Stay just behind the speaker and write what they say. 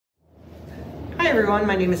everyone,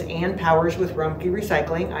 my name is Ann Powers with Rumpke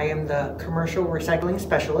Recycling. I am the commercial recycling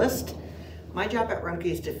specialist. My job at Rumpke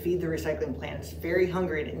is to feed the recycling plant. It's very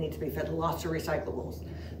hungry and it needs to be fed lots of recyclables.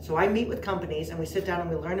 So I meet with companies and we sit down and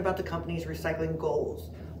we learn about the company's recycling goals.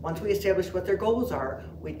 Once we establish what their goals are,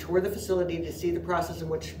 we tour the facility to see the process in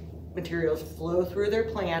which materials flow through their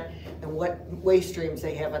plant and what waste streams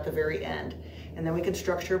they have at the very end. And then we can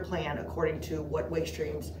structure a plan according to what waste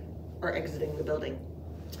streams are exiting the building.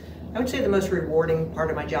 I would say the most rewarding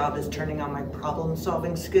part of my job is turning on my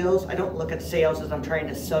problem-solving skills. I don't look at sales as I'm trying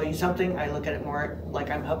to sell you something. I look at it more like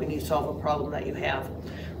I'm helping you solve a problem that you have.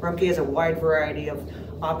 Rumpke has a wide variety of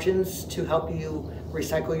options to help you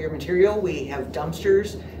recycle your material. We have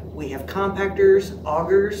dumpsters, we have compactors,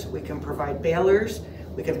 augers, we can provide balers,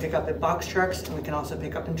 we can pick up in box trucks, and we can also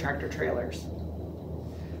pick up in tractor trailers.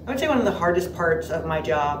 I would say one of the hardest parts of my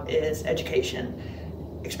job is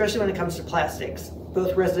education, especially when it comes to plastics,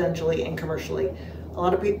 both residentially and commercially. A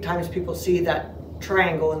lot of times people see that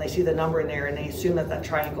triangle and they see the number in there and they assume that that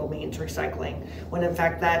triangle means recycling, when in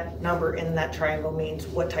fact that number in that triangle means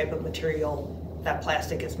what type of material that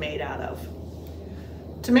plastic is made out of.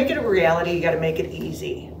 To make it a reality, you got to make it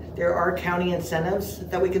easy. There are county incentives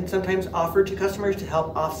that we can sometimes offer to customers to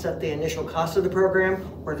help offset the initial cost of the program,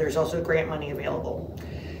 or there's also grant money available.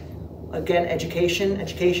 Again, education,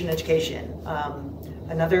 education, education.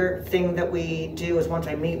 Another thing that we do is once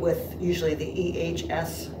I meet with usually the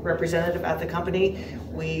EHS representative at the company,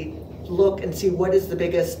 we look and see what is the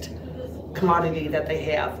biggest commodity that they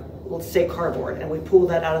have. Let's say cardboard, and we pull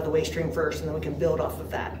that out of the waste stream first and then we can build off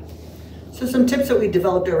of that. So some tips that we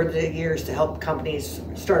developed over the years to help companies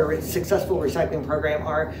start a successful recycling program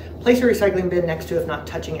are place a recycling bin next to, if not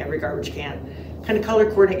touching, every garbage can. Kind of color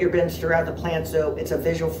coordinate your bins throughout the plant so it's a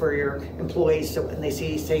visual for your employees, so when they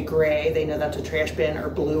see, say, gray, they know that's a trash bin, or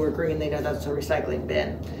blue or green, they know that's a recycling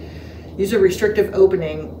bin. Use a restrictive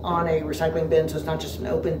opening on a recycling bin so it's not just an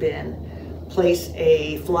open bin. Place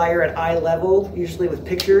a flyer at eye level, usually with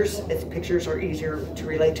pictures, if pictures are easier to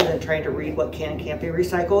relate to than trying to read what can and can't be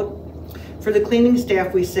recycled. For the cleaning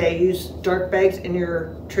staff, we say use dark bags in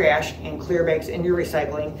your trash and clear bags in your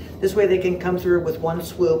recycling. This way they can come through with one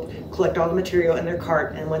swoop, collect all the material in their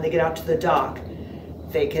cart, and when they get out to the dock,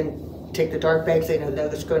 they can take the dark bags, they know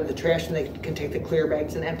those go into the trash, and they can take the clear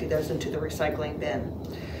bags and empty those into the recycling bin.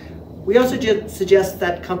 We also suggest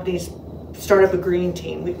that companies start up a green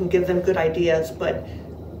team. We can give them good ideas, but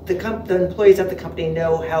the employees at the company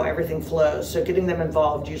know how everything flows, so getting them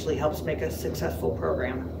involved usually helps make a successful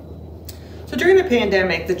program. So during the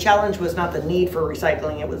pandemic, the challenge was not the need for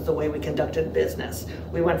recycling, it was the way we conducted business.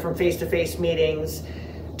 We went from face-to-face meetings,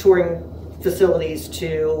 touring facilities,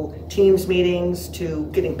 to Teams meetings, to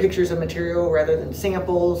getting pictures of material rather than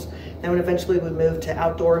samples. Then when eventually we moved to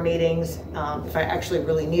outdoor meetings, if I actually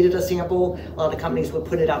really needed a sample, a lot of companies would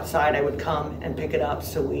put it outside, I would come and pick it up,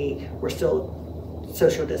 so we were still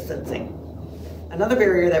social distancing. Another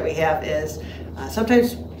barrier that we have is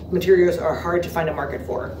sometimes materials are hard to find a market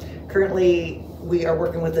for. Currently, we are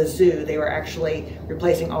working with a zoo. They were actually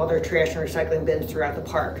replacing all their trash and recycling bins throughout the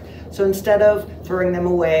park. So instead of throwing them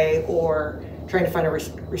away or trying to find a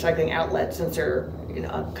recycling outlet, since they're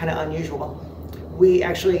kind of unusual, we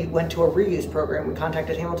actually went to a reuse program. We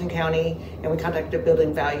contacted Hamilton County and we contacted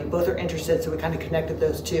Building Value. Both are interested, so we kind of connected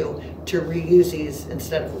those two to reuse these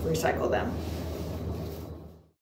instead of recycle them.